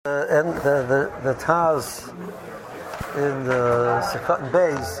the Taz in the Sukkot and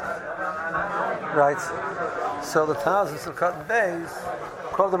Beis, right? So the Taz in Sukkot and Beis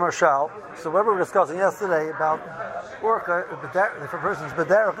called the Marshal. So what we were discussing yesterday about Orca, if a person's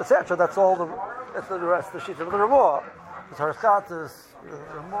Bederach, etc., that's the rest of the sheet of the Ramah. The Tarchatis, the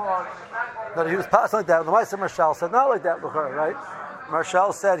Ramah, that he was passing like that. The Meister Marshal said not like that, right?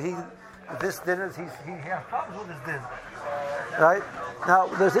 Marshal said he has problems with this din. Right? Now,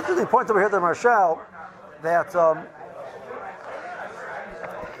 there's an interesting point over here, the Marshal, that the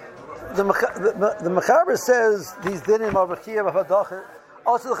Mechaber says these dinim are B'chiyah B'Hadacha.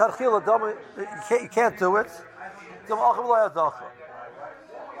 Also, the Charchila, you can't do it.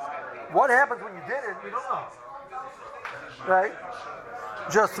 What happens when you did it, we don't know. Right?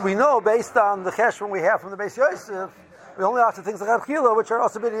 Just we know based on the cheshbon we have from the Beis Yosef, we only have to things like Charchila, which are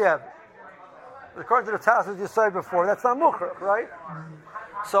also b'diavad. According to the Taz, as you said before, that's not mukhrach, right?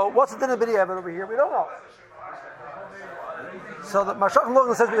 So what's the din of b'diavad over here? We don't know. So the Mashach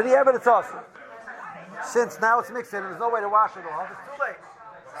Logan says b'diavad it's awesome. Since now it's mixed in, there's no way to wash it off. It's too late.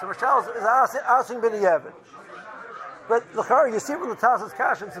 So Mashal is asking b'diavad. But the Chari, you see from the Taz's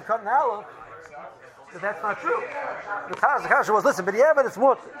Kasha and Sukkot and Aleph, that's not true. The Taz's Kasha was, listen, b'diavad it's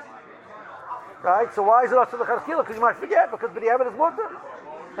mutter. Right? So why is it also the Charchila? Because you might forget, because b'diavad is mutter.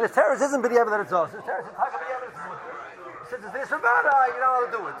 And his terrorist isn't b'diavad that it's also. His terrorist is b'diavad it's mutter. Since it's this rabada, you're not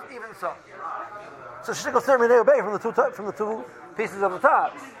allowed to do it, even so. So she goes certainly obey from the two pieces of the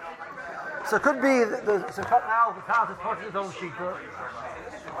Taz. So it could be the Sukkot and Aleph, the Taz is part of his own shita.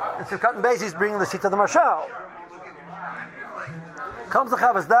 And Sukkot and Beis he's bringing the shita of the Marshal. Comes the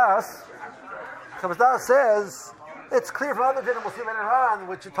Chavas Das. Chavas Das says it's clear from other dinim, we'll see later on,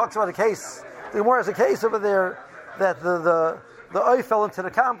 which it talks about a case. The Gemara has a case over there that the oil fell into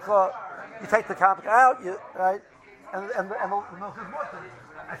the kamcha. You take the kamcha out, right, and the milk is mutter.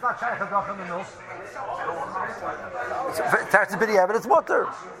 It's not shaykh hadacha in the milk. It's b'diavad, it's mutter,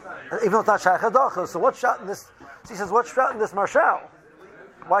 even though it's not shaykh hadacha. So what's shot in this? He says, what's shot in this marshal?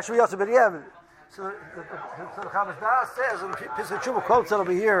 Why should we also b'diavad? So the Chavas Das says, and Pesach Tshuva quotes it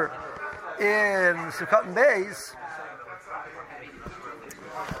over here in Sukkot and Beis.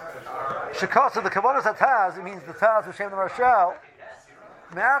 Shekasa, the Kavanas HaTaz, it means the Taz who shamed the Marshal.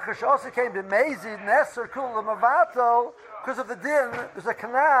 Me'achash also came to Mezid, Neser, Kul, Mavato, because of the din, there's a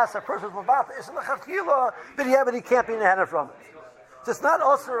kanas, a person's Mavato, it's in the Chachila, but he can't be inherited from it. So it's not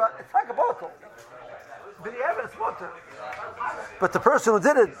also, it's like a bottle. But it's mutter. But the person who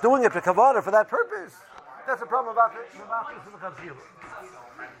did it, doing it for kavana for that purpose, that's the problem about the Chachila.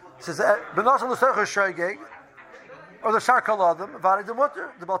 It says, B'nosan l'sercha shoygeg, or the Sharkal Adam, Vadi the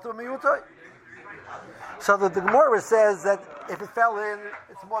Mutter, the Batum Miyutai. So the Gemara says that if it fell in,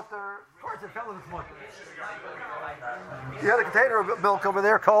 it's Mutter. Of course, it fell in, it's Mutter. You had a container of milk over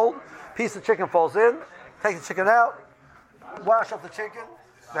there, cold, piece of chicken falls in, take the chicken out, wash off the chicken.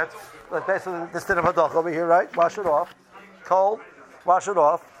 That's basically this din of hadach over here, right? Wash it off, cold, wash it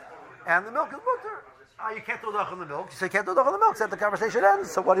off, and the milk is Mutter. You can't do hadach on the milk. You say you can't do hadach on the milk, so the conversation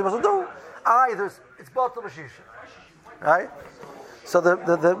ends. So what are you supposed to do? It's Batum Mashisha. Right, so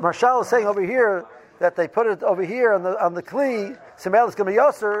the Marshal is saying over here that they put it over here on the kli. Simel is going to be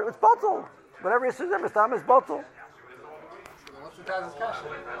yoser. It's bottle. Whatever you say, every time is bottle. What's the Taz's kasha?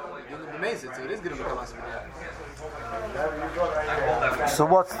 You're amazing, so it is going to become us. So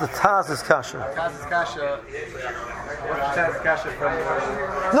what's the Taz's kasha? Taz's kasha. What's the Taz's kasha from?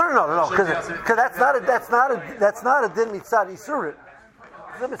 No. Because that's not a din mitzad isurit.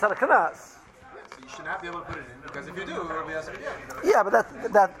 It's a din mitzad kanas. You should not be able to put it in, because if you do, it will be also. Yeah, but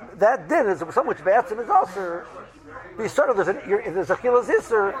that din is some which Batsim is also. Be certain if there's a chilas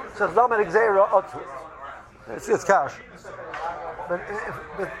iser, so it's not an exera otzvut. It's kash. But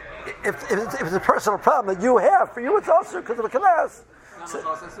if it's a personal problem that you have, for you it's also because of the kalas.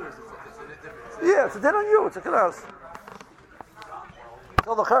 Yeah, it's a din on you. It's a kalas.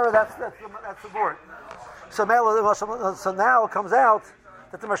 So the chara, that's the board. So now it comes out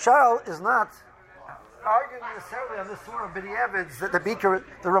that the Marshal is not arguing necessarily on this sort of b'diavad that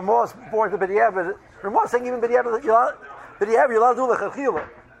the Ramah is born to b'diavad. Ramah is saying even b'diavad you're allowed to do l'chachila.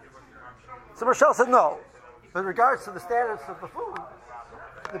 So Marshal said no. But in regards to the status of the food,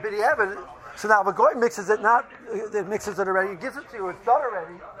 the b'diavad. So now if a goy mixes it already, he gives it to you, it's done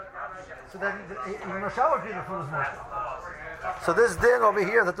already. So then the Marshal would be the food is mutter. So this din over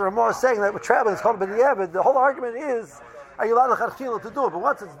here that the Ramah is saying that with traveling it's called b'diavad. The whole argument is, are you allowed l'chachila to do it? But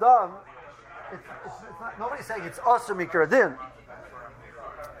once it's done. It's not, nobody's saying it's also mikra din.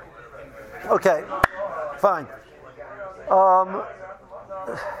 Okay, fine.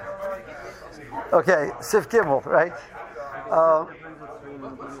 Okay, Sif Gimel, right?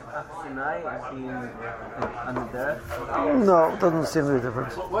 On the derech? No, it doesn't seem to be a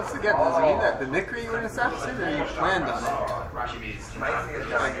difference. What's the get? Does it mean that the nikri you were in a Safsid, or you planned on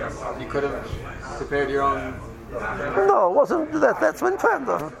it? You could have prepared your own. No, it wasn't. That's been planned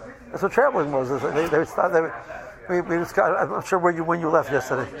on. That's what traveling was. They would start. We just got. I'm not sure when you left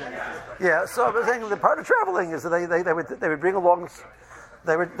yesterday. Yeah, so I was saying the part of traveling is that they would bring along.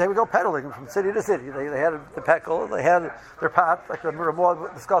 They would go pedaling from city to city. They had the pekel, they had their pot, like the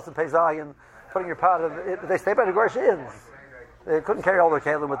Ramah discussed in Pezai, and putting your pot in. They stayed by the Gorsha inns. They couldn't carry all their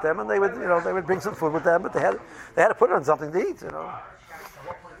kalim with them, and they would bring some food with them, but they had to put it on something to eat, So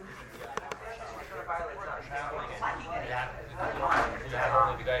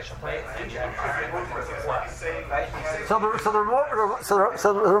the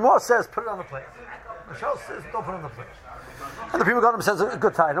Ramah says put it on the plate. The Shal says don't put it on the plate. And the people got him says a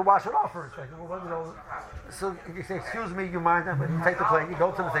good time to wash it off first. Right? So you say, excuse me, you mind? You take the plate, you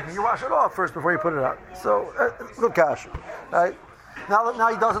go to the thing, and you wash it off first before you put it out. So good cash, right? Now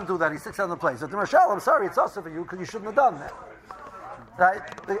he doesn't do that. He sticks on the plate. So to Marshall, I'm sorry, it's also for you because you shouldn't have done that. Right?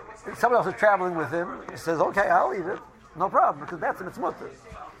 Someone else is traveling with him. He says, okay, I'll eat it. No problem, because that's it's mutter.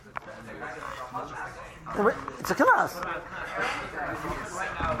 It's a kanas.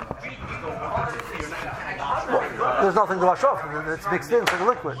 Well, there's nothing to wash off. It's mixed in, it's like a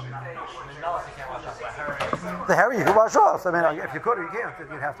liquid. The hair you can wash off. I mean, if you could or you can't,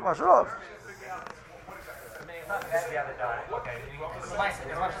 you'd have to wash it off.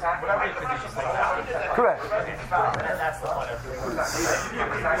 Correct.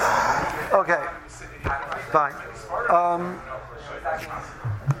 Okay. Fine.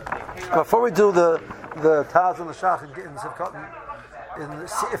 Before we do the Taz and the Shach in Sivkot, in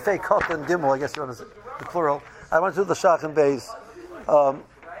Sifei Kot and Gimel, I guess you want to say the plural, I want to do the Shach and Beis.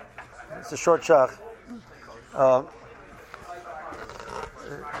 It's a short Shach.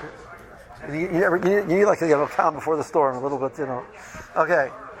 You need like to get a calm before the storm a little bit,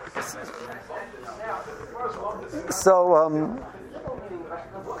 Okay. So,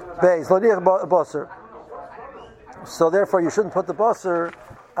 Beis, Lodiach Basar. So therefore, you shouldn't put the basar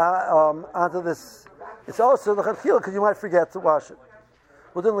onto this. It's also the chachil because you might forget to wash it.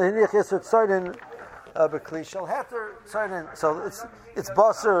 So it's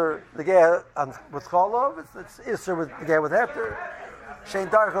basar the guy with cholov. It's iser with the guy with heter. Shein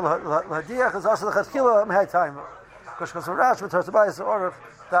darkel lahadiach is also the chachil mehai time. Because Rash with Tartabayis orach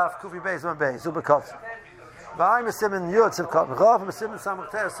daf kufi beis man beis ubekot. V'ayim esimin yud sivkot v'chav esimin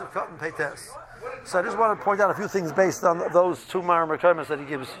samachtes sivkot and peites. So I just want to point out a few things based on those two Marim requirements that he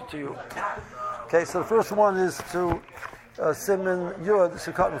gives to you. Okay, so the first one is to Siman Yud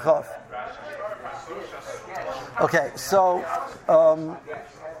Sivkot V'chav. Okay, so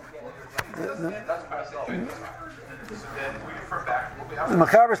the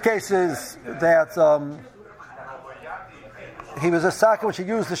Machaber's case is that he was a saka which he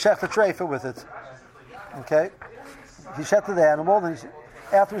used to shech the treifa with it. Okay, he shechted the animal, then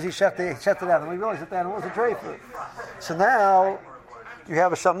afterwards he shechted the animal. He realized that the animal was a treifa. So now you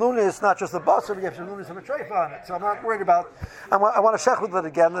have a shamnunis, not just the basar, but you have shamnunis and a treifa on it. So I'm not worried about. I want to shech with it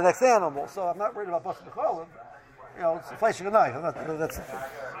again the next animal. So I'm not worried about basar b'cholim. It's fleshing a knife.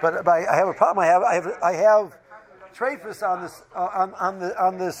 But I have a problem. I have treifas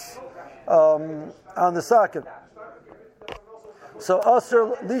on the socket. So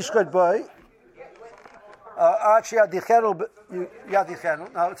aser lishchad boy. Now it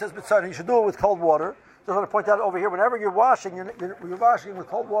says b'tzara. You should do it with cold water. Just want to point out over here. Whenever you're washing, you're washing with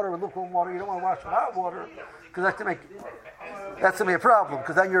cold water or lukewarm water. You don't want to wash with hot water because that's going to be a problem.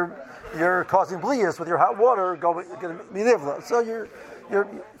 Because then you're causing blias with your hot water going to be nivla. So your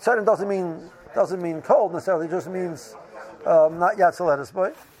tzara doesn't mean cold necessarily. It just means not yatzaletus,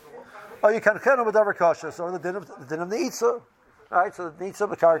 boy. Oh, you can chen with davar kasha. So the din of the itza. All right, so the nitza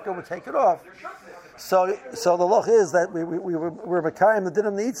b'karka would take it off. So the loch is that we're mekayim the din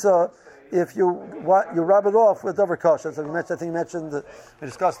of nitza if you rub it off with davar kosher. So I think you mentioned that we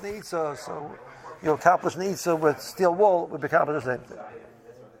discussed nitza. So you accomplish nitza with steel wool would accomplish the same thing.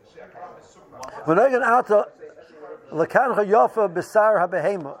 V'nogen ata lekancha yafa b'sar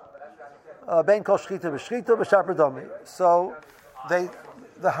habehema ben kol shchita b'shchita b'shaper dami. So the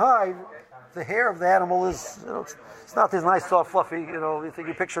hide, the hair of the animal is it's not this nice soft fluffy. You think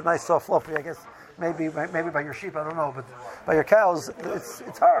you picture nice soft fluffy. I guess maybe by your sheep I don't know, but by your cows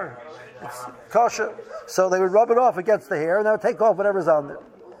it's hard. It's kosher. So they would rub it off against the hair and they would take off whatever's on there.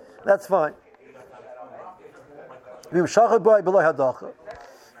 That's fine. If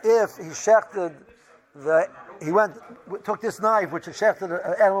he shechted took this knife which shechted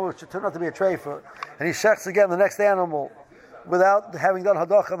an animal which turned out to be a treifa, and he shechts again the next animal without having done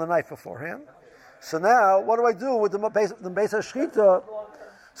hadacha on the knife beforehand. So now, what do I do with the base of shchita?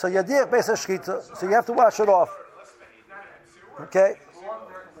 So yadiach base of shchita. So you have to wash it off. Okay.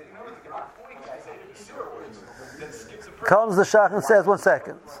 Comes the shach and says, 1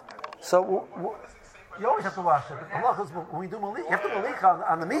 second. So you always have to wash it. When we do malicha, you have to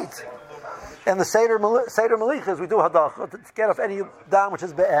malicha on the meat. And the seder malicha is we do hadacha to get off any dam which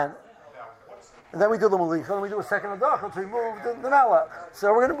is be'en. And then we do the malicha, and we do a second hadacha to remove the malach.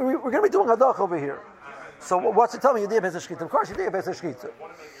 So we're going to be doing hadacha over here. So what's it telling me? You did a shchita. Of course you did a shchita.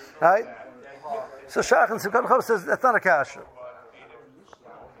 Right? So Shach and Simchat Chav says that's not a kasha.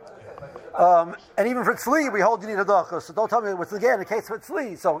 And even for tzli, we hold you need hadacha. So don't tell me what's again the case for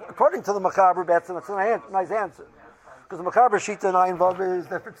tzli. So according to the Machaber Betzim, that's a nice answer. Because the Machaber Shita and Ayin Vav is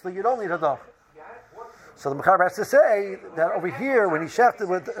that for tzli you don't need hadacha. So the Machaber has to say that over here, when he shafted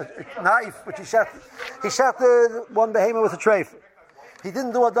with a knife, which he shafted one behemoth with a treif. He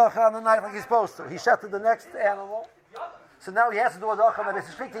didn't do a dacha on the knife like he's supposed to. He shafted the next animal. So now he has to do a dacha on the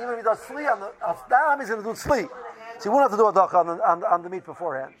basic street. Even if he does tzli on the dam, he's going to do tzli. So he won't have to do a dacha on the meat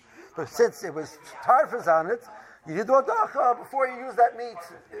beforehand. But since it was tarfas on it, you did do a dacha before you use that meat.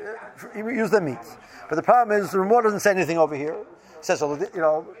 You use the meat. But the problem is the Ramah doesn't say anything over here. He says, the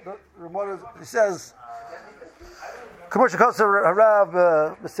Ramah, he says, Commercial Kosa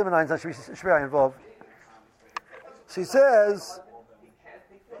Harav Simonines should be involved. So he says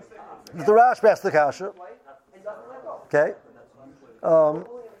that the Rash asked the kasha. Okay,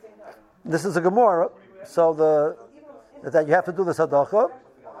 this is a Gemara, so that you have to do this hadacha.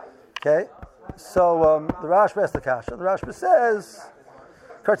 Okay, so the Rash asked the kasha. The Rash says,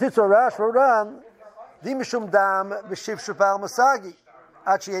 "Kartitzo Rash Ran di mishum dam b'shiv shubal masagi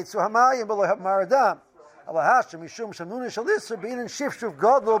achi yetzu hamayim b'lo maradam." Allah Hashem mishum shamnun shalisser bein shifshuv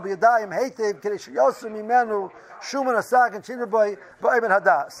gadol b'yadayim heitev k'dei sheyosem imenu shuman asag and chinnaboy b'ayben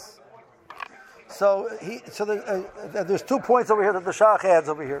hadas. So there's 2 points over here that the Shach adds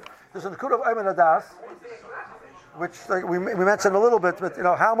over here. There's an Nakud of ayben hadas, which we mentioned a little bit, but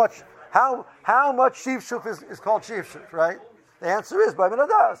how much shifshuv is called shifshuv, right? The answer is b'ayben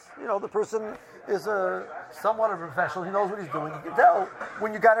hadas. The person is somewhat of a professional. He knows what he's doing. You can tell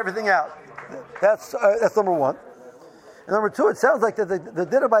when you got everything out. That's number one. And number two, it sounds like the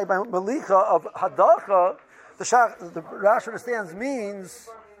dinner by malicha of hadacha, the Rash understands means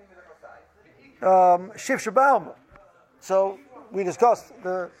shif shabalma. So we discussed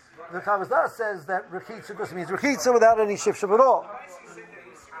the Kavazdah says that rechitza just means rechitza without any shif shav at all.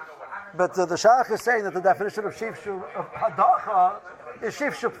 But the Shach is saying that the definition of shif shav of hadacha is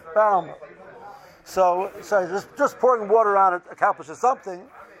shif shabalma. So just pouring water on it accomplishes something.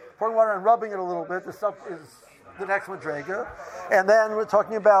 Pouring water and rubbing it a little bit is the next madrega. And then we're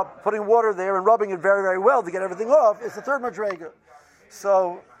talking about putting water there and rubbing it very, very well to get everything off. It's the third madrega.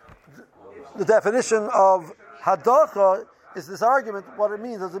 So the definition of hadacha is this argument. What it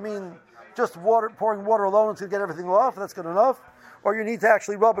means, does it mean just pouring water alone to get everything off? That's good enough. Or you need to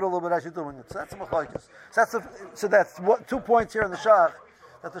actually rub it a little bit as you're doing it. So that's a machlokes. So that's 2 points here in the Shach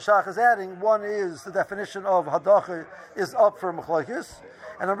that the Shach is adding. One is the definition of hadacha is up for machlokes.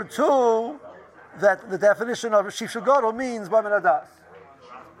 And number two, that the definition of shif shagadol means b'ayben hadas.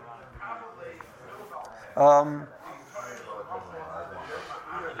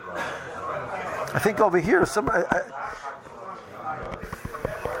 I think over here,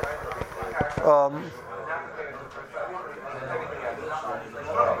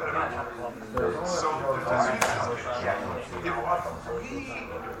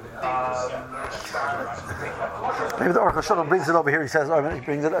 maybe the Aruch HaShulchan brings it over here. He says, he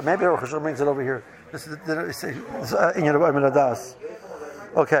brings it. Maybe the Aruch HaShulchan brings it over here. This is Inyan of b'ayben hadas.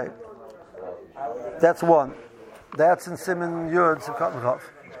 Okay, that's one. That's in Siman Yud Simchat Chav.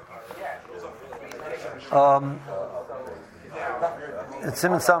 In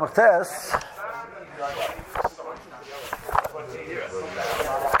Siman Samach Tes.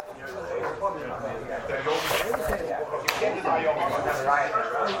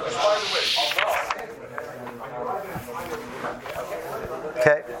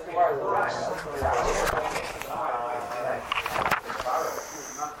 Okay.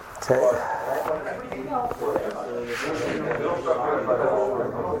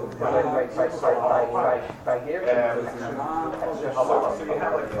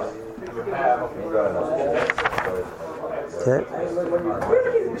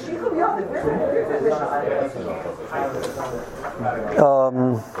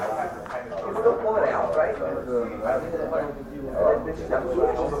 In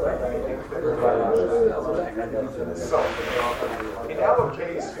our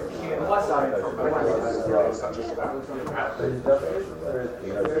case, you can't such a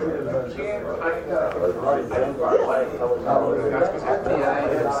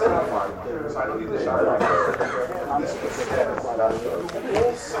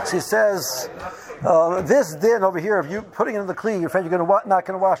She says, this din over here, if you putting it in the kli, you're afraid you're not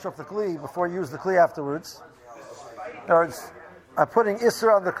going to wash off the kli before you use the kli afterwards. In other words, I'm putting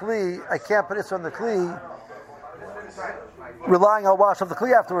isser on the kli, I can't put isser on the kli, relying I'll wash off the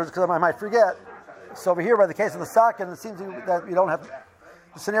kli afterwards because I might forget. So over here, by the case of the sakin, it seems that you don't have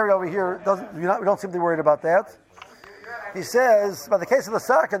the scenario over here. We don't seem to be worried about that. He says, by the case of the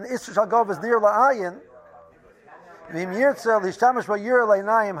sakin, the isser shall go is near la'ayin. V'im yirtza l'ishtamish ba'yir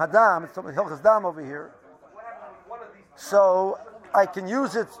la'inayim hadam. It's something hilchas dam over here. So I can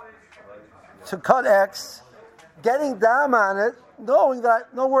use it to cut X, getting dam on it, knowing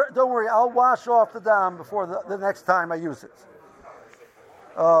that don't worry, I'll wash off the dam before the next time I use it.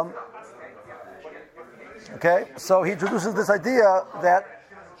 Okay, so he introduces this idea that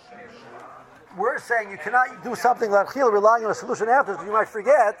we're saying you cannot do something like relying on a solution afterwards. You might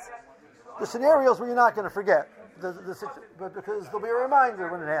forget. The scenarios where you're not going to forget, but because there'll be a reminder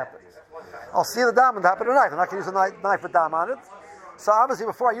when it happens. I'll see the dam on top of the knife. I'm not going to use a knife with dam on it. So obviously,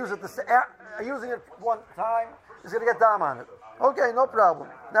 before I use it, using it one time, it's going to get dam on it. Okay, no problem.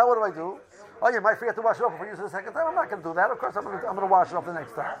 Now what do? Oh, you might forget to wash it off before you use it the second time. I'm not going to do that. Of course, I'm going to wash it off the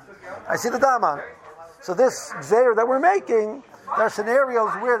next time. I see the dam on it. So this gzeir that we're making, there are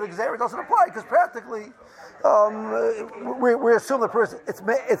scenarios where the gzeir doesn't apply because practically we assume the person it's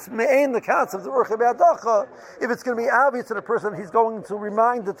in the concept of urcha be'adacha. If it's going to be obvious to the person, he's going to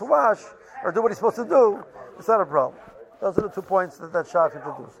remind it to wash or do what he's supposed to do. It's not a problem. Those are the 2 points that Shach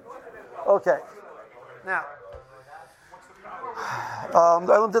introduced. Okay, now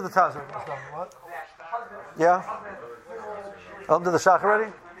I did the Taz. What? Yeah, I did the Shach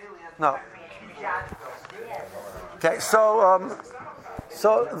already. No. Okay, so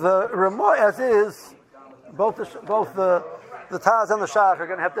the Ramah as is, both the Taz and the Shach are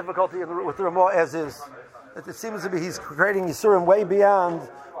going to have difficulty with the Ramah as is. It seems to be he's creating Yisurim way beyond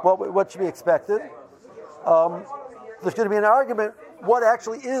what should be expected. There's going to be an argument what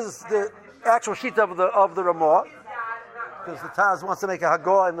actually is the actual sheet of the Ramah, because the Taz wants to make a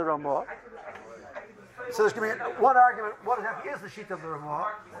Hagah in the Ramah. So there's going to be one argument, what exactly is the sheet of the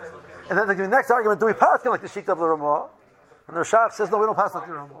Ramah? And then there's going to be the next argument, do we pass like the sheet of the Ramah? And the Shach says, no, we don't pass like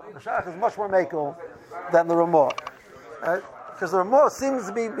the Ramah. The Shach is much more makel than the Ramah. Right? Because the Ramah seems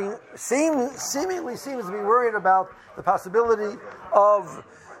to be seemingly seems to be worried about the possibility of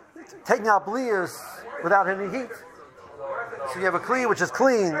taking out bliyas without any heat. So you have a kli which is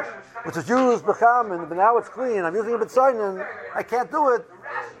clean, which is used b'chamin, but now it's clean. I'm using a b'tzaynin. I can't do it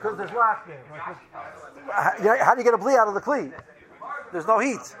because there's lack there. How do you get a bli out of the kli? There's no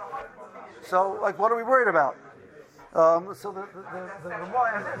heat. So, what are we worried about? So the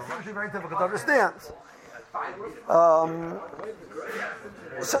Ramah seems to be very difficult to understand.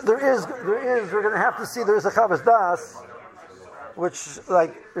 So we're going to have to see there is a Chavas Das, which,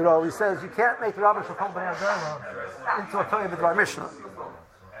 he says you can't make the Rabban Shal Kol Bnei Agarla into a Torah B'Dvar Mishnah.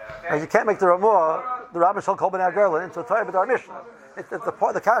 You can't make the Ramah, the Rabban Shal Kol Bnei Agarla, into a Torah B'Dvar Mishnah.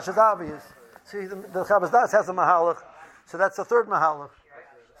 The kash is obvious. See, the Chavas Das has a Mahalach, so that's the third Mahalach.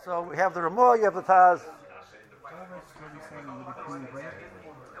 So we have the Ramah, you have the Taz.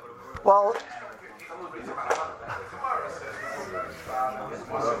 Well,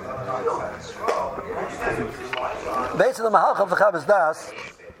 basically the Mahalach of the Chavas Das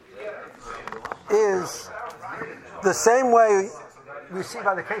is the same way we see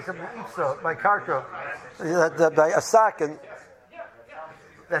by the case of the Itza, by Karka, by a sakin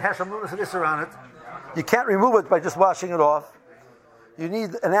that has some lunas and isser on it. You can't remove it by just washing it off. You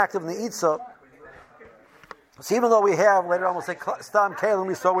need an active in the Itza. So even though we have, later on we'll say, Stam Kalim,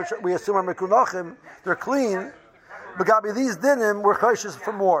 which we assume are Mekunachim, they're clean, but Gabi, these dinim were choishes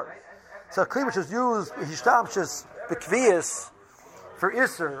for more. So clean which is used, Hishtamshis, Bekvias, for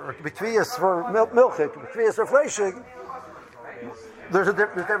Isser, or Bekvias for Milchik, Bekvias for Fleshig, there's a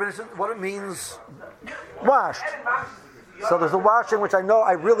definition what it means washed. So there's a washing which I know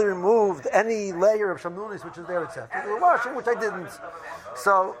I really removed any layer of shamunis which is there, etc. There's a washing which I didn't.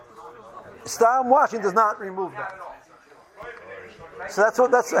 So Stam washing does not remove that. So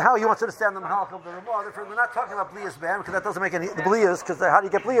that's how you want to understand the Mahalach of the Ramah. We're not talking about Bliyas ban because that doesn't make any the Bliyas, because how do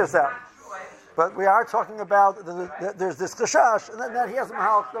you get Bliyas out? But we are talking about there's this Chashash, and then he has a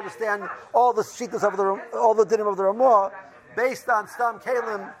Mahalach to understand all the shittas of all the dinim of the Ramah based on Stam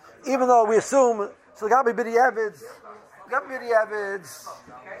Kalim, even though we assume So the Gabi B'di'evids,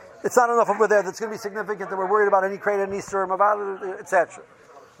 it's not enough over there that's going to be significant that we're worried about any created any Easter, etc.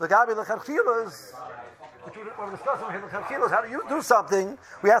 The Gabi L'Chadchilas, which we're discussing here, L'Chadchilas, how do you do something?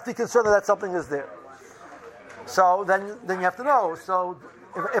 We have to be concerned that something is there. So then you have to know. So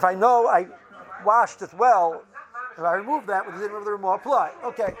if I know I washed it well, if I remove that, with the din of the Ramah apply.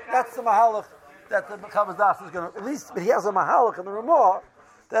 Okay, that's the mahalach that the Chavos Das is going to, at least, but he has a mahalach in the Ramah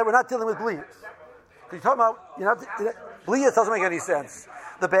that we're not dealing with bliyas. Because you're talking about, bliyas doesn't make any sense.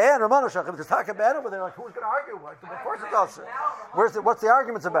 The Be'en, Ramah Shachim, to talk about over there, like, who's going to argue? Of course it doesn't. What's the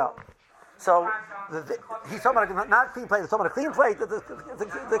arguments about? So he's talking about not clean plate. He's talking about a clean plate.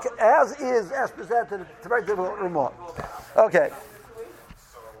 As is, as presented, it's a very difficult Ramah. Okay.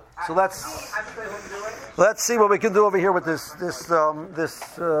 So let's see what we can do over here with this Taz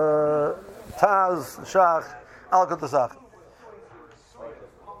Shach Al Kutazach.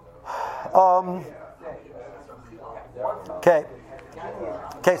 Okay.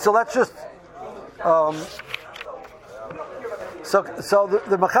 So let's just so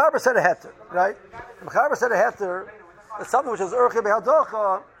the Mechaber said a heter, right? The Mechaber said a heter. It's something which is urche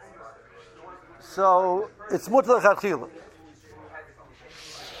behadocha. So it's mutar l'chadchila.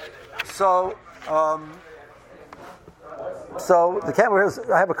 So the camera is,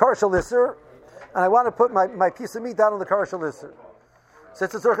 I have a karsha lisser, and I want to put my piece of meat down on the karsha lisser.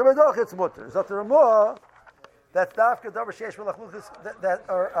 Since it's urche behadocha, it's mutar. Zot the Ramah, that's dafka davar sheish v'lachluchis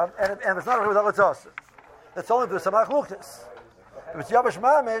and it's not urche behadocha, it's also. It's only if there's some achluchis. If it's yavish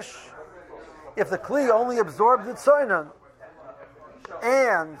mamish, if the kli only absorbs its soinon,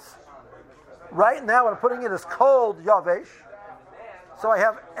 and right now what I'm putting in is cold yavish, so I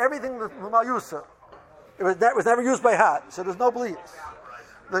have everything with l'mayusa. That was never used by hot, so there's no bleeds.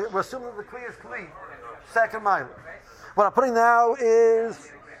 We're assuming that the kli is clean, second milah. What I'm putting now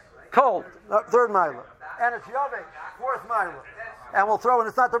is cold, third milah, and it's yavish, fourth milah, and we'll throw in,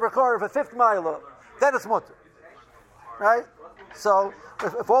 it's not the record of a fifth milah, then it's mutter, right? So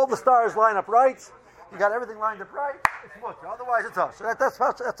if all the stars line up right, you got everything lined up right, it's mutter. Otherwise, it's us. So that's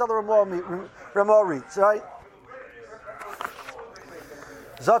how the Ramah reads, right?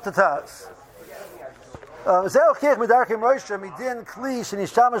 Zotataz. Zeh ochich midarkei Moshe midin kli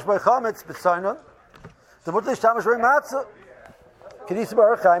shenishtamesh by chametz b'tzaynon. The mutter ishtamesh by matzah. Kedisa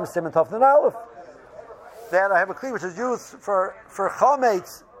b'Orach Chaim Siman Tov Aleph. Then I have a kli which is used for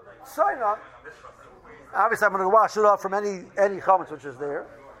chametz tzaynon. Obviously, I'm going to wash it off from any chametz which is there.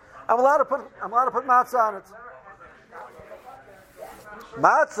 I'm allowed to put matzah on it.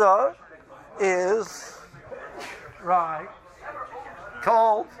 Matzah is right,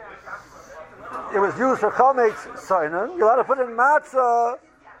 cold. It was used for chametz soinen. You're allowed to put in matzah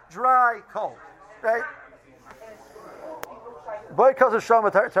dry, cold, right? Boy kazu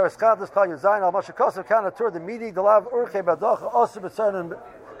shama taraskadus kal yazayin al masha kasu kana tur the midi delav urche badacha also b'soinen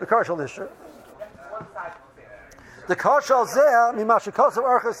b'karshal lisher. The karshal zeh mi masha kasu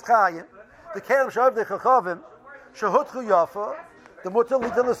urches chayim the kelim shav the chachavim shehutchu yafa the mutter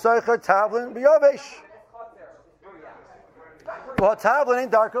litan l'soicher tavlin b'yavesh. Well, tavlin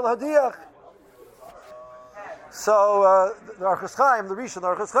ain't darker l'hadiach. So the Orchos Chaim, the Rishon, the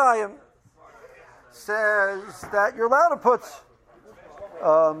Orchos Chaim, says that you're allowed to put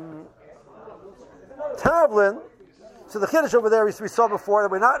tavlin. So the chiddush over there we saw before that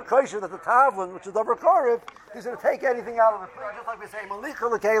we're not kosher that the tavlin, which is davar karev, is going to take anything out of the kli, just like we say malicha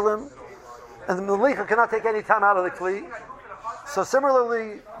l'kelim, and the malicha cannot take any time out of the kli. So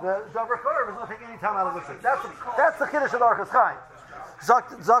similarly, the davar karev is not taking any time out of the kli. That's the chiddush of the Orchos Chaim.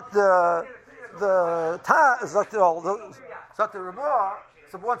 Zok the Ramah.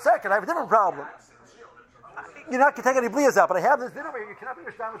 So 1 second, I have a different problem. You're not going to take any bliyas out, but I have this dinner where you cannot be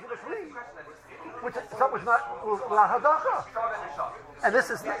understand with the kli, which is something which is not lahadacha, and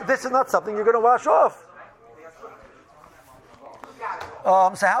this is not something you're going to wash off.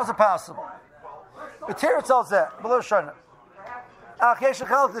 So how's it possible? The Torah tells that below shana. Achesh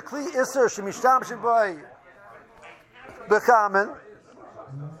chal the kli iser shemishtam shebay bechamen.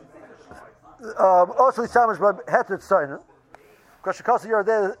 Also, it's damaged by heter tzayin. Because the cost of your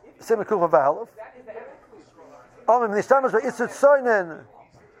day siman kufa v'halov. It's damaged by itzut tzayin.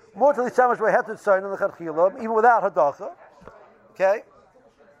 More to it's damaged by heter tzayin and the chadchila, even without hadacha. Okay.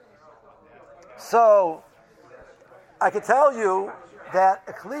 So I can tell you that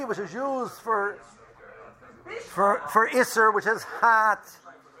a kli which is used for iser, which is hot,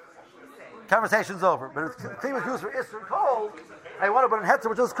 conversation's over. But if a kli was used for iser cold, I want to put in heter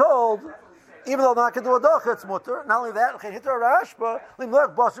which is cold. Even though I'm not going to do a docha, it's mutter. Not only that, so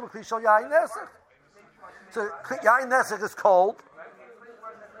yayin nesach is cold.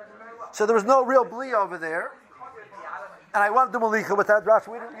 So there was no real bli over there. And I want to do malicha with that drash.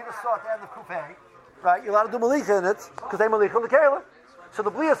 You just saw at the end of Kufay, right? You're allowed to do malicha in it because they malicha the kela. So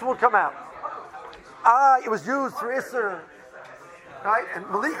the blias won't come out. It was used for Isser, right? And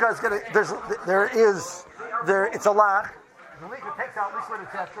Malika is going to, it's a lach. Malika takes out liquid,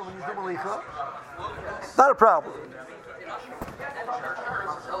 etc. when you do Malika. Not a problem.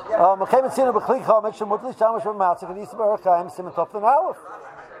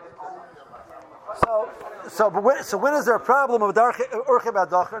 So when is there a problem of Urche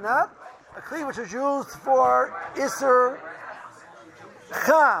B'Adacher? Not a kli which is used for Isser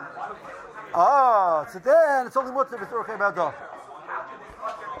Cham. So then it's only mutter with Urche B'Adacher.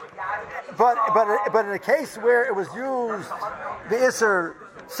 But in a case where it was used the Isser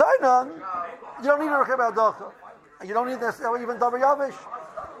Sainan, you don't need Urche B'Adacher. You don't need this even Davar Yavish.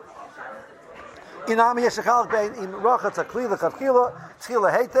 Inami Yeshachalach Bein Im Rachat Zakli L'Chatchila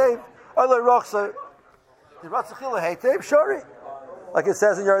Tzchila Heitev Oiloi Rachsa the Ratzachila Heitev Shori, like it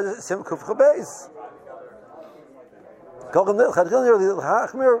says in your Sim Kuf Chabeis.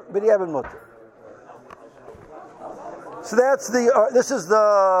 So that's this is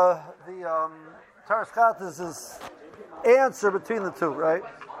the Taras Chatas' answer between the two, right?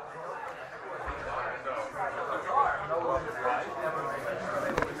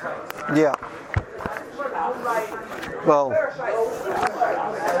 Yeah. Well.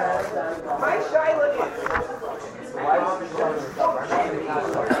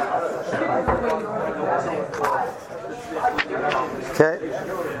 Okay.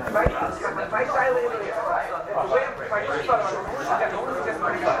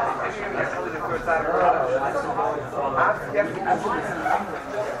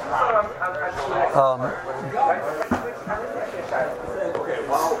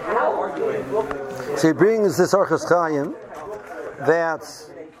 So he brings this Orchos Chaim that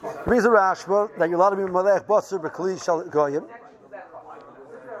brings a Rashba that you're allowed to be Malech Basar B'Kli Shal Goyim.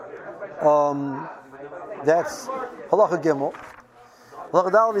 That's Halacha Gimel.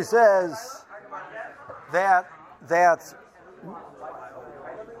 Halacha Daled says that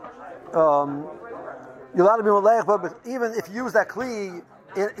you're allowed to be Malech, but even if you use that Kli,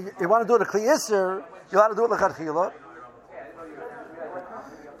 you want to do it a Kli Isser, you're allowed to do it L'Chadchila.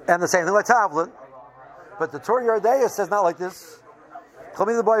 And the same thing like Tavlin. But the Torah Yerdea says not like this. You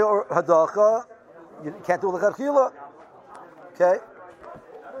can't do L'Chadchila. Okay?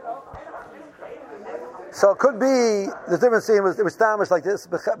 So it could be the difference in it was damaged like this,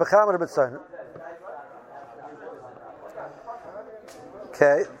 B'chamer B'tzayna.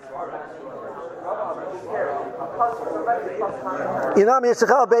 Okay. Inami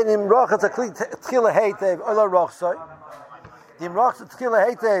Yeshachal Bein Im Rachat Tzchila Heitev Ola Rachsai. Im Rachat Tzchila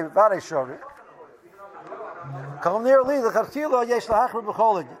Heitev Varei Shori. Come near Li L'Chadchila Yesh L'Achmer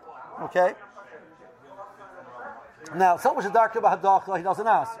B'Cholig. Okay. Now, someone should darker about Hadacha, he doesn't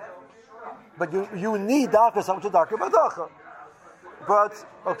ask. But you need darker, someone should darker about Hadacha. But,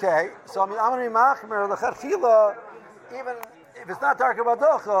 okay, so I mean, I'm going to be Machmer L'Chadchila, even if it's not darker about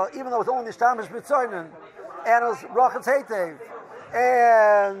Hadacha, even though it's only Nishtamish B'Tzoynin, and it's Rachatz Heitev,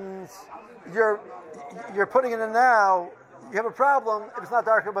 and you're putting it in now, you have a problem if it's not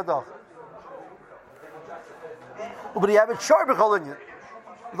darker about Hadacha. But you have it short b'chol inyan.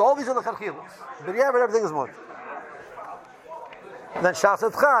 With all these other charchilas. But you have it, everything is more. Then Shas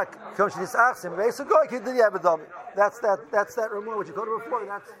Etchak, comes to this Achsim, basically, he did the Abadami. That's that Ramon, which you quoted before,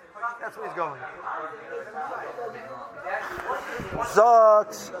 that's where he's going.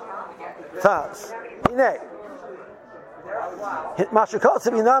 Zot Taz. Hine.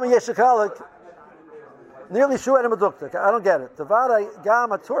 Mashakotsim Inami Yeshakalik. Nearly Shuet and Medukta. I don't get it. Tavara Gam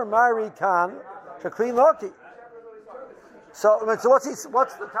Atur Mari Khan Shakri Loki. So what's the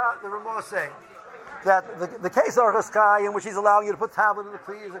Ramah saying? That the case of Orchos Chaim in which he's allowing you to put tablet in the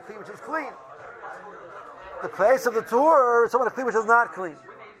Kli is a Kli which is clean. The place of the Tur is someone a Kli which is not clean.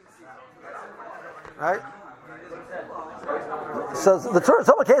 Right? So the Tur,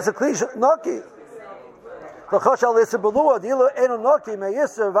 someone case of Kli Noki. The Choshal Yisr Belua, Dilo Eno Noki, Me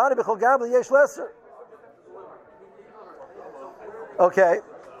Yisr, Vani Bechol Gabli Yesh Lesser. Okay.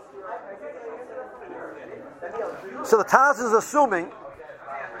 So the Taz is assuming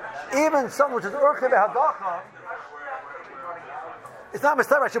even something which is Urche B'Hadacha, it's not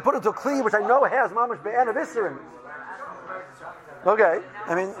mistaken. I should put it into a Kli which I know has Mamash Be'en of Isser in it. Okay,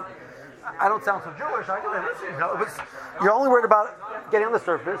 I mean, I don't sound so Jewish. You're only worried about getting on the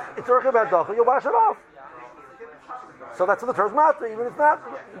surface. It's Urche B'Hadacha. You'll wash it off. So that's what the term's matter. Even it's not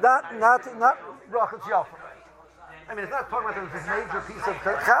Rachatz Yafa. I mean, it's not talking about this major piece of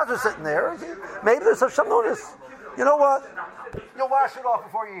Chazer sitting there. Maybe there's some notice. You know what? You'll wash it off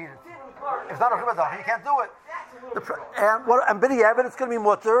before you eat it. If it's not Ruchim Adach, you can't do it. And B'di Evid, it's going to be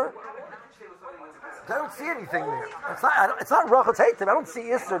mutter. I don't see anything there. It's not Rachel Tatum. I don't see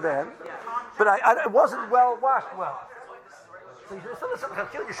Isser then. But it wasn't washed well. So you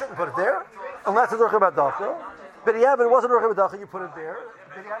shouldn't put it there. Unless it's Ruchim Adach. But yeah, but it wasn't Ruchim Adach, you put it there.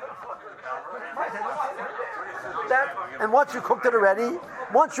 And once you cooked it already,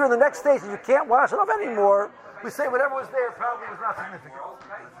 once you're in the next stage and you can't wash it off anymore, we say whatever was there probably was not significant.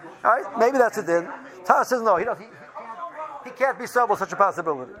 All right? Maybe that's it then. Taz says no, he can't be sold with such a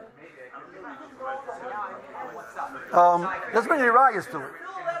possibility. Let's bring the Uriahs to it.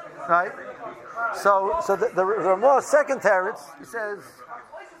 Right? So the Ramah's second teretz, he says,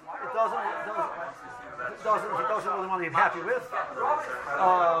 he doesn't really want to be happy with.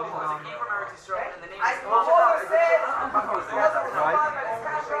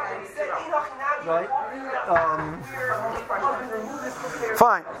 Right?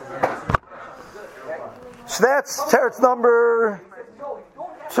 Fine. So that's teretz number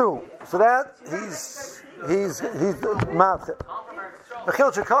 2. So that he's matzah. The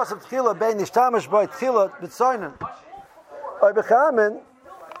chiluk shekos of tchila bein nishtamish by tchila b'tzoinen. Oy bechamen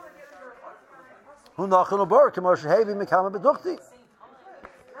hu nachon ubar k'moshe hevi mekama b'duchti.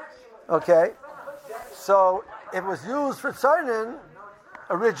 Okay, so it was used for tzoinen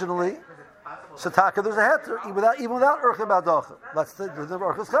originally. So taka there's a heter even without urcha b'adocha. That's the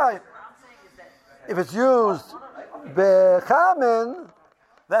urcha's chayim. If it's used bechamen,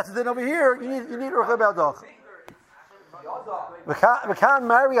 that's the din over here. You need urcha b'adocha. We can't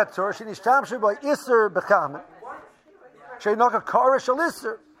marry a Torah. She needs to by Isser bechamen. She not a karish al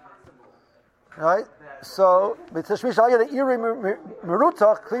Isser. Right. So b'tashmish ayah iri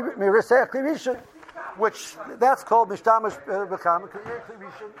merutach miriseh klivishin, which that's called mishtamish bechamen.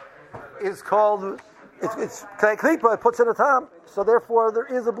 Klivishin is called it's klipa. It puts in a tam. So therefore there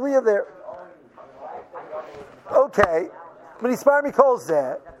is a bliya there. Okay. When he spar me calls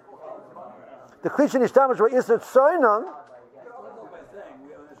that. The Krishan Ishtamish by Isser Tzoinon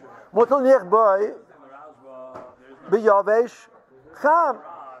Mutal Nech Boy B'Yavesh Cham.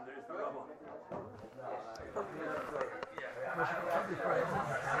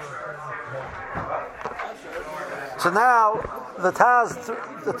 So now the Taz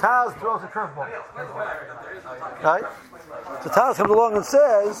throws a curveball. Right? The Taz comes along and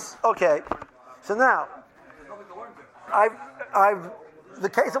says, okay, so now the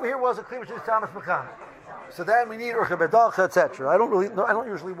case over here was a kliv shel Thomas Mechan. So then we need urcha bedacha, etc. I don't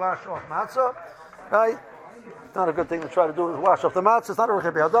usually wash off matzah, right? It's not a good thing to try to do is wash off the matzah. It's not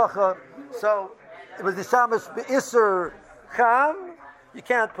urcha bedacha. So it was the shamas beiser cham. You need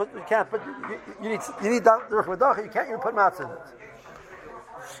that urcha bedacha. You can't even put matzah in it.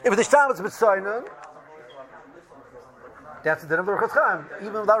 It was the shamas b'tzaynon. That's the din of the urcha cham.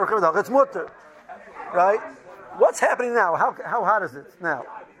 Even without urcha bedacha, it's mutter, right? What's happening now? How hot is it now?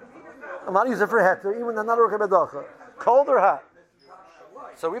 I'm not using it for heter, even not urcha bedacha. Cold or hot?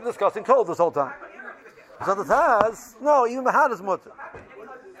 So we've been discussing cold this whole time. So the Taz, no, even the hot is mutter.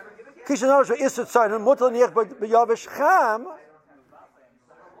 Kishanosh v'isut tzaynon mutter niech b'yavish cham.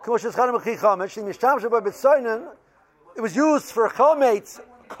 K'moshes chanim v'chi chametz shim yishtam sheba b'tzaynon. It was used for chametz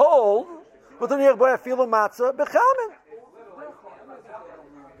cold. Mutter niech b'afilu matzah b'chamen.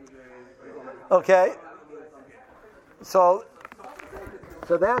 Okay. So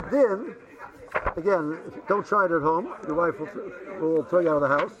that din, again, don't try it at home. Your wife will throw you out of the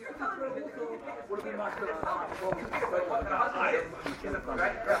house.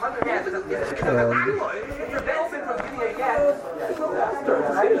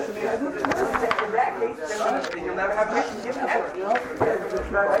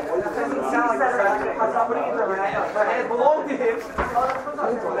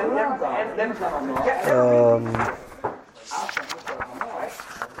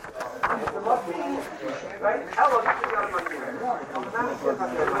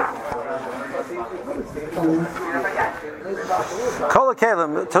 Kol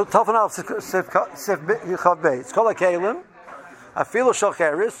HaKelim, Tofan Al Sif Chav Beis. Kol HaKelim, Afilu Shal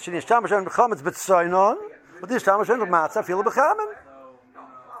Cheres, Shenishtam Hashem B'chametz B'tzaynon, V'dishtam Hashem B'matzah Afilu B'chamen.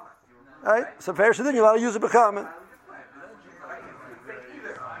 Right? So fair Shadin, you're allowed to use it B'chamen.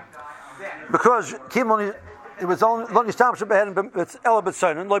 Because Kimon, it was only Lo Nishtam Hashem B'hen Ela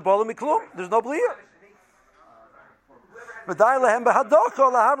B'tzaynon, Lo Bola Miklum. There's no B'liya. So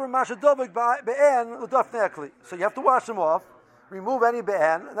you have to wash them off, remove any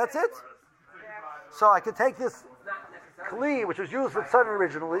be'en, and that's it. So I can take this kli, which was used for tzadin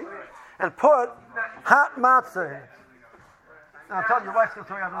originally, and put hot matzah in it. and I'm telling you, your wife's going to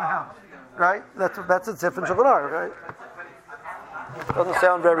throw you out of the house. Right? That's a different Shulchan Aruch, right? Doesn't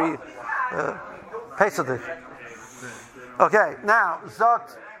sound very Pesach. Okay, now,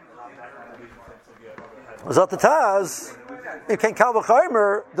 Zot the Taz, in Ken Kal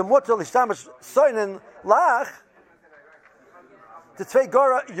V'Chaymer, the Mutter Lishtamash Soinen Lach, the Tvei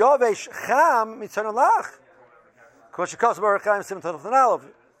Gora Yovesh Cham Mitzonen Lach, Koshikos Baruch Chaim Sim Tadach Aleph.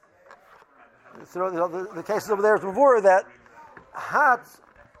 So the cases over there is before that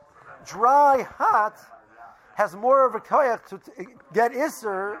dry hot has more of a koyach to get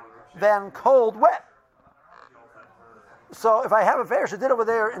isser than cold wet. So if I have a ferish, I did over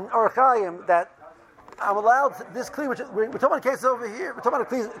there in Orach Chaim that I'm allowed this kli, which we're talking about a case over here. We're talking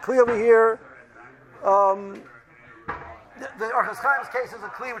about a kli over here. The Orach Chaim's case is a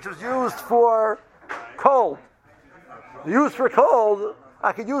kli which was used for cold. Used for cold,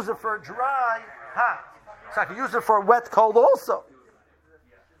 I could use it for dry hot. So I could use it for wet cold also.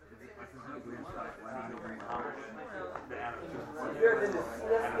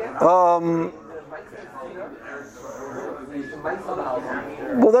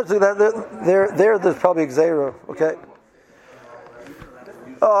 Well, there's probably Xera, okay.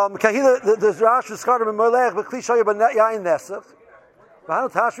 There's Rash Shkar ben Molech, but Klisha ben Yain Nesach. V'hanu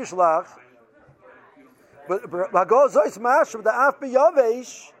Tashvish Lach. But Bagoz Zois Mash with the Af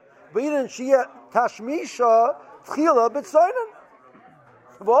Beyavesh, B'Yin Shia Tashmisha Tchila B'Tzoinen.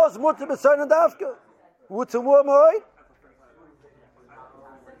 V'Oz Mutter B'Tzoinen Dafka. U'Tumur Moed.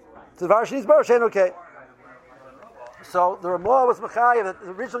 So the Varshin is Barshen, okay. So the Ramah was Mechayah, that the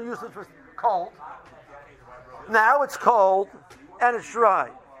original usage was cold. Now it's cold and it's dry.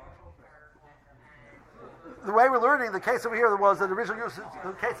 The way we're learning, the case over here was that the original usage,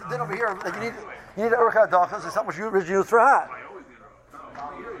 the case that did over here, that you need Urcha Adachas, is something which you originally used for hot.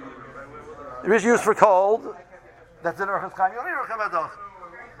 The originally used for cold, that's in Urcha Chaim, you don't need Urcha Adachas.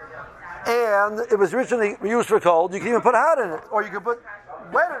 And it was originally used for cold, you can even put hot in it, or you can put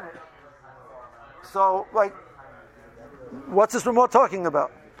wet in it. So, like, what's this Ramah talking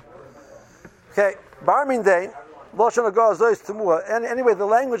about? Okay, Bar Min Dein, Lashon Hagah Zois Tumua. And anyway, the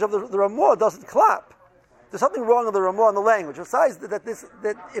language of the Ramah doesn't clap. There's something wrong with the Ramah in the language. Besides that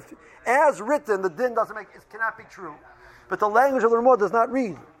if as written the din it cannot be true, but the language of the Ramah does not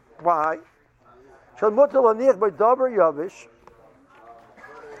read. Why?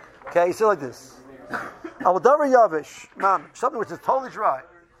 Okay, you say like this. Al-Davar Yavish, something which is totally dry.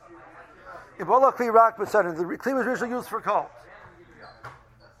 The kli was usually used for cold.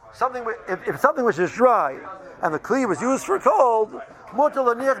 If something which is dry and the kli was used for cold,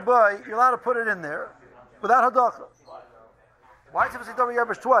 you're allowed to put it in there without hadacha. Why does it say Davar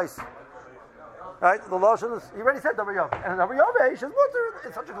Yavish twice? Right? The lashon is, he already said Davar Yavish, and Davar Yavish is mutter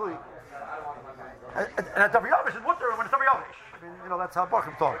in such a kli. And Davar Yavish is mutter when it's Davar Yavish. I mean, that's how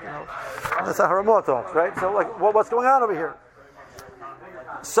Bachim talk. That's how Ramah talks, right? So, like, what's going on over here?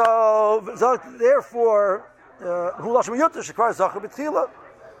 So therefore, so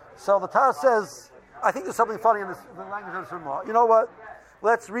the Taz says, I think there's something funny in the language of this Ramah. You know what?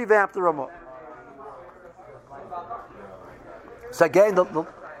 Let's revamp the Ramah. So again, the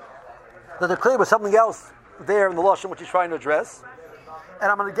kli was something else there in the lashon which he's trying to address,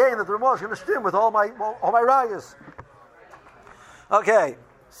 and I'm going to gain that the Ramah is going to stem with all my rayas. Okay,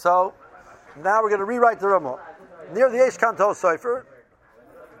 so now we're going to rewrite the Ramah near the Eish Kan Tos Sofer.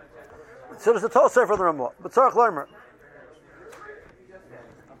 So there's the Tos Sofer of the Ramah. But Tzarech Lomer,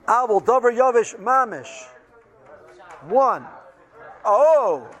 Abel Davar Yavish Mamish. 1.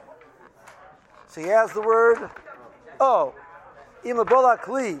 Oh. So he has the word oh. Ima Bola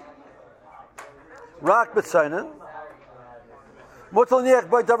Kli. Rak B'Tzoinen. Mutal Niech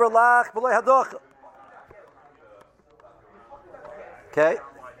Boy Davar Lach B'Loi Hadocha. Okay.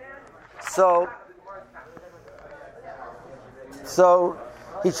 So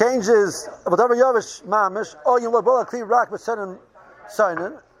he changes Davar Yavish Mamish. Oh, Ima Bola Kli Rak B'Tzoinen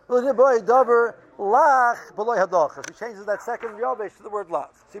Soinen. Boy Davar Lach B'Loi Hadocha. He changes that second Yavish to the word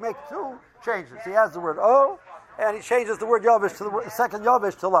Lach. So he makes two changes. He has the word oh, and he changes the word Yavish to the second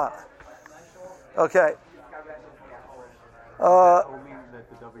Yavish to Lach. Okay. Only that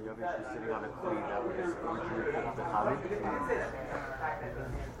the Davar Yavish was sitting on a kli that was originally called the Hamid.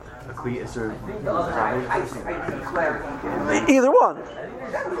 A kli is either one.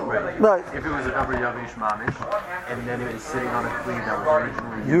 Right. If it was a Davar Yavish Mamish, and then it was sitting on a kli that was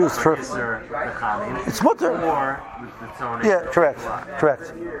originally used for Isser the Hamid, it's mutter. Or with the tone. Yeah, correct.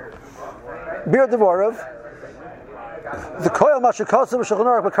 Bir Devorov. The Koyal Mashakasim Shulchan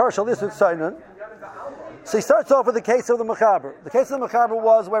Aruch Bakar Shalis with Sainan. So he starts off with the case of the Mechaber. The case of the Mechaber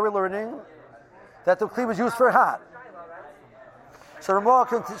was where we're learning that the kli was used for hot. So Ramah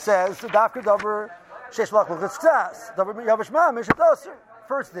says, Dafka Dover Shesh Lach L'Chitz Dover Yavish Mamish Adoser.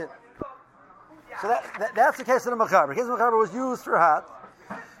 First din. So that's the case of the Mechaber. The case of the Mechaber was used for hot.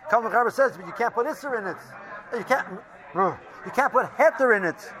 Kal Mechaber says, but you can't put Isser in it. You can't put Heter in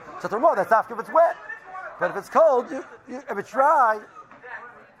it. So the Ramah, that's Dafka if it's wet. But if it's cold, if it's dry,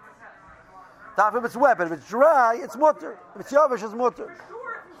 Dafka if it's wet. But if it's dry, it's mutter. If it's Yavish, it's mutter.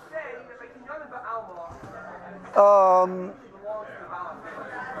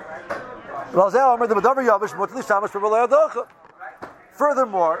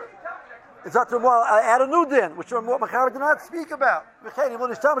 Furthermore, it's not I add a new din, which Mechaber did not speak about.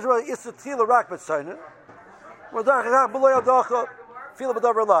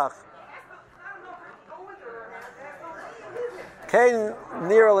 Kain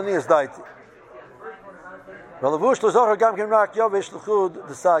near Alanias Daiti. So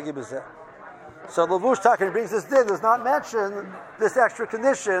Lavush Takin brings this din, does not mention this extra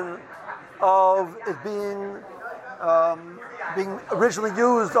condition of it being originally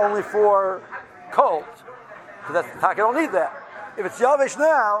used only for cold. So that's Takin don't need that. If it's Yavish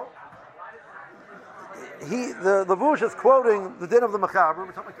now, the Lavush is quoting the din of the Mechaber,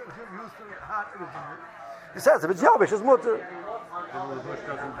 which was used for hot originally. He says if it's Yavish, it's mutter.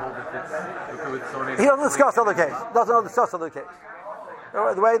 He doesn't discuss other case. Doesn't discuss other case.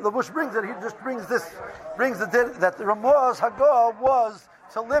 The way Lavush brings it, he just brings the din that the Ramah's Hagah was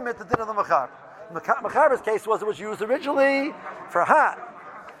to limit the din of the Mechaber. Mechaber's case was it was used originally for hot.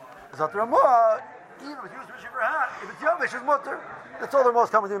 So the Ramah, even if it was used originally for hot, if it's Yavish, it's mutter. That's all the Ramah's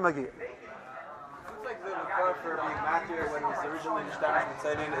coming to be Magir. Like the report for being matir when it was originally Nishtamish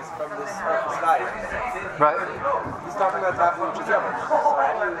B'Tzayin is from this sky. Right. He's talking about Tafel, which is Yavish. So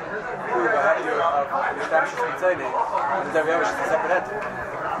how do you prove how do you Nishtamish B'Tzayin and Yavish is a separate entity?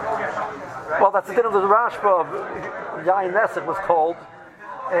 Well, that's the din of the Rashba of Yain Nesach was cold,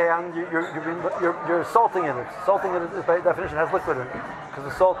 and you're salting in it. Salting in it, by definition, has liquid in it because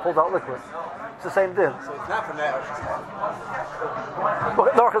the salt pulled out liquid. It's the same din. So it's not from there. Well,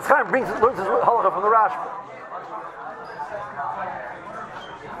 the Orchis Chaim learns his halacha from the Rashba.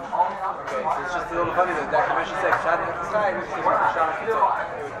 Okay, so it's just a little funny that Commission says Shad Orchis Chaim is Shad Orchis Chaim.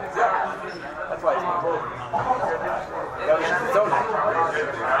 That's why it's not cold. That was just its own.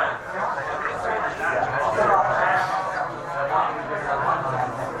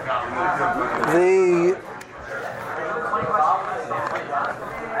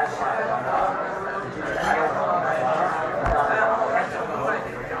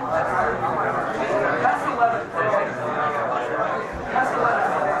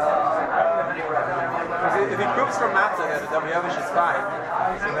 If he proves from Matzah that the Yavish is fine,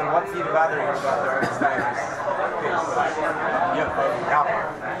 so then what's even bothering you about the Orchis Chaim?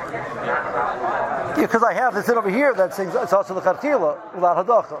 Because I have this in over here that sings it's also the Chartila without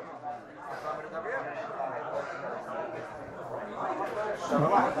Hadacha.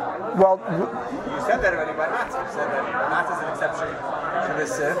 Well, you said that already by Matzah. You said that Matzah is an exception to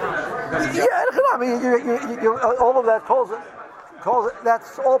this sin. I mean, all of that calls it.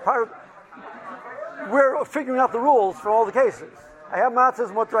 That's all part of. We're figuring out the rules for all the cases. I have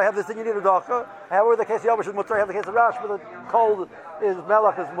matzahs mutter. I have this thing you need a dacha. I have the case of Yavish is mutter. I have the case of Rash, but the cold is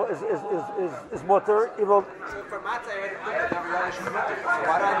melach is mutter. So for matzah, I already put that Yavish is mutter. So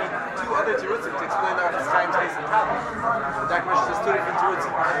why do I need two other tirutzim to explain the Orchis Chaim's case in Tav? The Dakmash is two different tirutzim.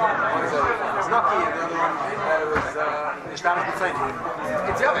 One is a Znaki, and the other one was Nishtamish B'Tzayin.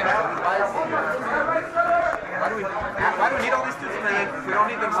 It's Yavish. Why do we need all these tirutzim? And if we don't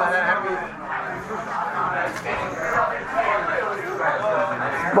need them, so then how do we?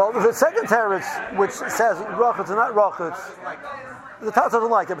 Well, the second teretz, which says rochutz and not rochutz, the Taz doesn't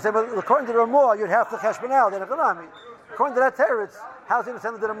like it. But according to the Ramah, you'd have to cheshbon out in economy. According to that teretz, how's he going to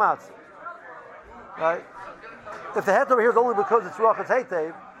send it to the matzah? Right? If the het over here is only because it's rochutz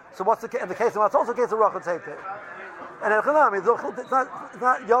heitev, so what's in the case of matzah? Also, the case of rochutz heitev. And in economy, it's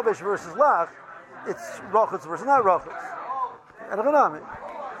not yavish versus lach. It's rochutz versus not rochutz. In economy.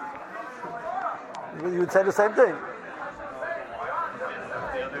 You would say the same thing.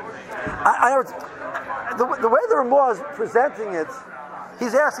 The way the Ramah is presenting it,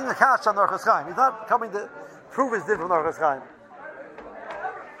 he's asking a kash on the Orchis Chaim. He's not coming to prove his din from the Orchis Chaim.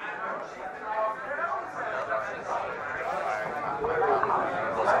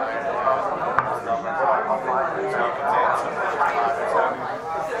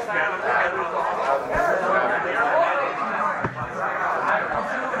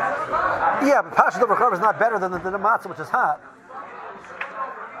 Yeah, but Pasha Dover is not better than the matzah, which is hot.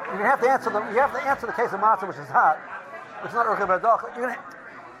 You have to answer the case of matzah, which is hot, which is not Urcha B'Adach.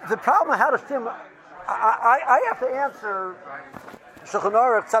 The problem of how to stim, I have to answer Shulchan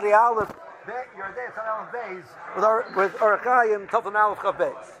Aruch Tzadi Aleph, your day Tzadi Aleph Beis with Orach Chaim Tofan Aleph Chav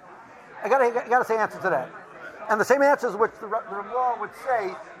Beis. I gotta say answer to that, and the same answers which the Ramah would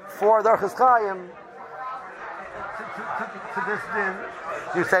say for the Orach Chaim to this din.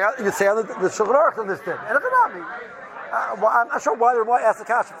 You say on the Shulchan Aruch on this din, and I'm not sure why the Ramah asked the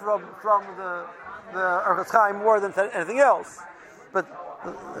kasha from the Orach Chaim more than anything else, but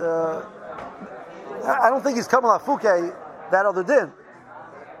I don't think he's coming off Fukei that other din.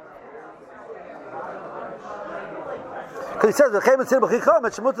 Because he says, okay,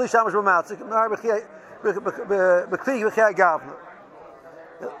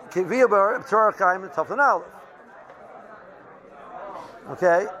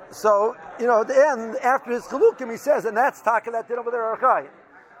 so, at the end, after his Chalukim, he says, and that's talking that din over there, Arachayim.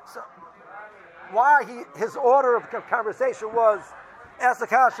 So, why his order of conversation was, ask the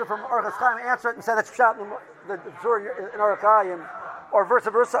kasha from Orach Chaim, answer it, and say that's shot in Orach Chaim, or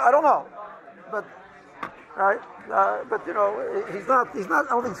versa versa, I don't know. But, right? But he's not. I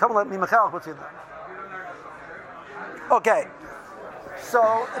don't think he's coming like me, Michal, what's in there. Okay.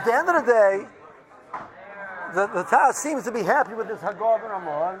 So at the end of the day, the Taz seems to be happy with this Hagav and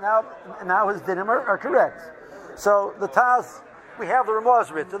Ramah, and now his dinim are correct. So the Taz, we have the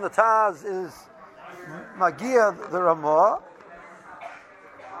Ramah's written. The Taz is Magia the Ramah,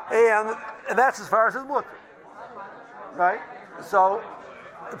 and that's as far as his mutter, right? So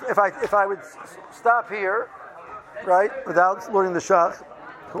if I would stop here, right, without learning the Shach,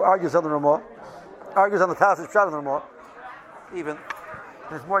 who argues on the Ramah, argues on the Taz Pshat on the Ramah, even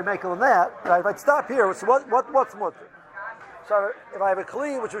there's more makel than that. Right? If I'd stop here, so what's mutter? So if I have a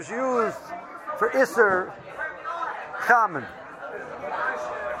kli which was used for Isser Chaman,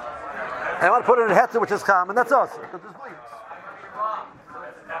 and I want to put it in a heter which is Chaman, that's also because there's bleeds.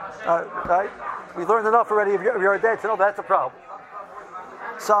 Right? We learned enough already of your day to know that's a problem.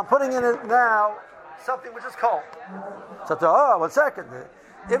 So I'm putting in it now something which is cold. So, 1 second.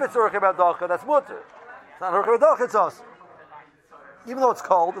 If it's Urach B'Adocha, that's mutter. It's not Urach B'Adocha, it's awesome. Even though it's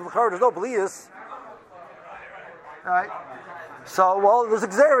cold, in the car there's no blias. Right? So, there's a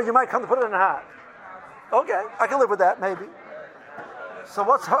gzera, you might come to put it in hot. Okay, I can live with that, maybe. So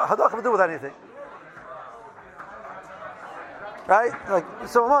what's Hadocha to do with anything? Right?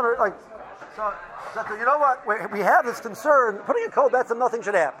 So I'm wondering, so you know what? We have this concern. Putting it cold, that's if nothing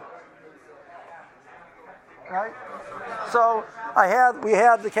should happen. Right? So we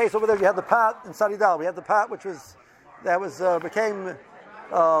had the case over there. You had the pot in Saridal. We had the pot which became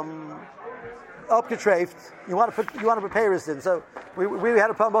upgetrafed. You want to put Paris in. So we had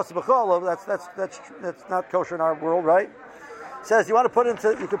a problem with B'chol. That's not kosher in our world, right? It says you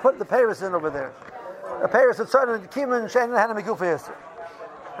can put the Paris in over there. A Paris is starting to Kiman Shein Hana Megufis.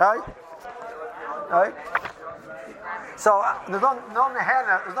 Right? Right? So there's no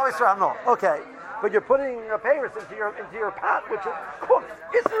Nehana, there's no Israel, no. Okay. But you're putting a Paris into your pot, which is cooked.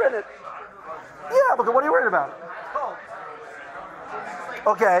 Is there in it? Yeah, but what are you worried about? Oh.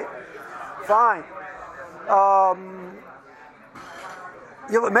 Okay. Fine.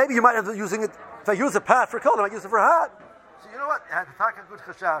 Maybe you might end up using it. If I use a pot for cold, I might use it for hot. So you know what? I had to talk a good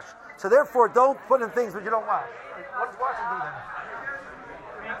chashash. So therefore, don't put in things that you don't wash. What does washing do then?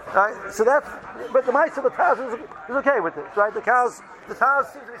 Right? So but the mice of the Taz is okay with this, right? The Taz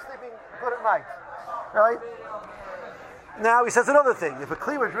seems to be sleeping good at night, right? Now he says another thing. If a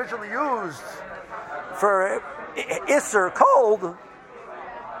kli was originally used for Isser cold,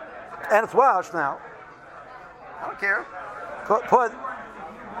 and it's washed now, I don't care. Put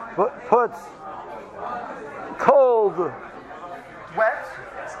cold, wet,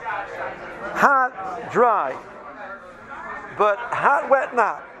 hot, dry, but hot, wet,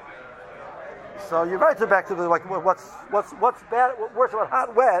 not. So you're right back to what's bad, worse about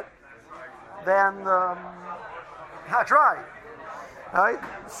hot, wet than hot, dry. Right?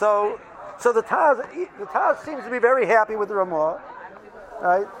 So the Taz seems to be very happy with the Ramah,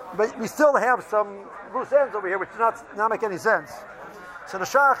 right? But we still have some loose ends over here, which does not make any sense. So the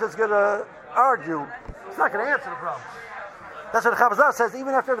Shach is going to argue. It's not going to answer the problem. That's what the Chavaz Das says.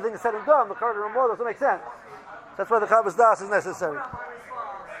 Even after everything is said and done, the Karda Ramah doesn't make sense. That's why the Chavaz Das is necessary.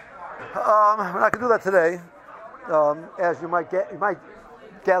 We're not going to do that today, as you might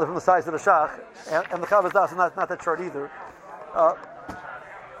gather from the size of the Shach, and the Chavaz Das is not that short either.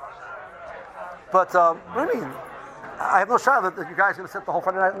 But what do I mean? I have no shot that you guys are going to sit the whole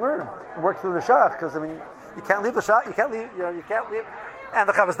Friday night and learn and work through the Shach, because you can't leave the Shach. You can't leave. And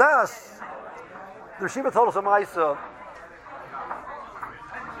the Chavaz Das, the Rishiva told us a Ma'isa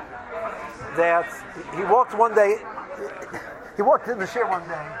that he walked in the shir one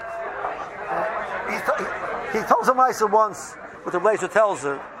day. He told some Ma'isa once what the Blazer tells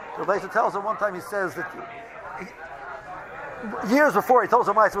her. The Blazer tells her one time, he says that years before he tells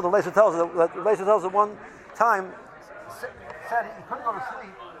her what the Blazer tells her, that the Blazer tells her one time said he couldn't go to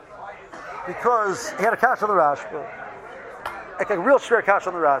sleep because he had a kash on the Rashba, like a real schwer kash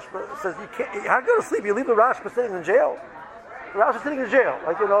on the Rashba. It says you can't. How do you go to sleep? You leave the Rashba sitting in jail. The Rashba sitting in jail,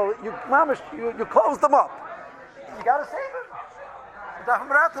 like you close them up. You got to save him.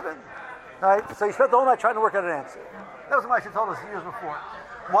 Right? So he spent the whole night trying to work out an answer. That was what Moshe told us years before.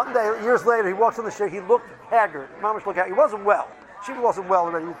 One day, years later, he walks in the shul. He looked haggard. Mamish looked haggard. He wasn't well. She wasn't well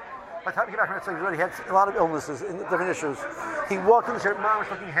already. By the time he came back from Mitzvah, he already had a lot of illnesses and different issues. He walked in the shul. Mamish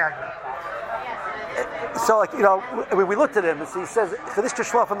looking haggard. So, when we looked at him, he says, "For this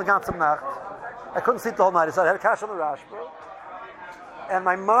geschlafen from the ganze Nacht, I couldn't sleep the whole night. I said I had a kash on the Rashba, and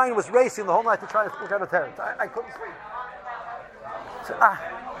my mind was racing the whole night to try to look at a terror. I couldn't sleep." So,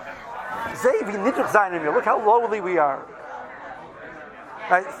 look how lowly we are.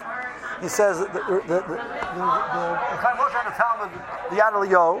 Right? He says the Yad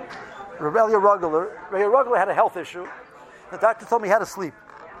Eliyahu, Rebbe Rogler had a health issue. The doctor told me he had to sleep.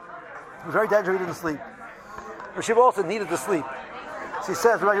 It was very dangerous. He didn't sleep. Rashiva also needed to sleep. So he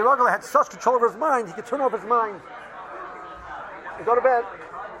says Rebbe Rogler had such control over his mind, he could turn off his mind and go to bed.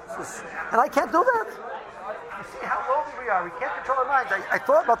 And I can't do that. You see how lowly we are. We can't control our minds. I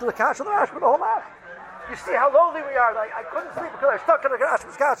thought about the kash and the Rashba the whole night. You see how lowly we are. I couldn't sleep because I was stuck in the kash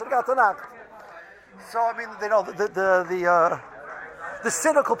and the Nacht. So the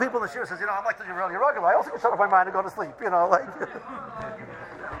cynical people in the shul says, I'm like the Rebbe Rogler. I also can shut off my mind and go to sleep. Goyen's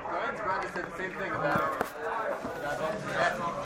brother said the same thing about it.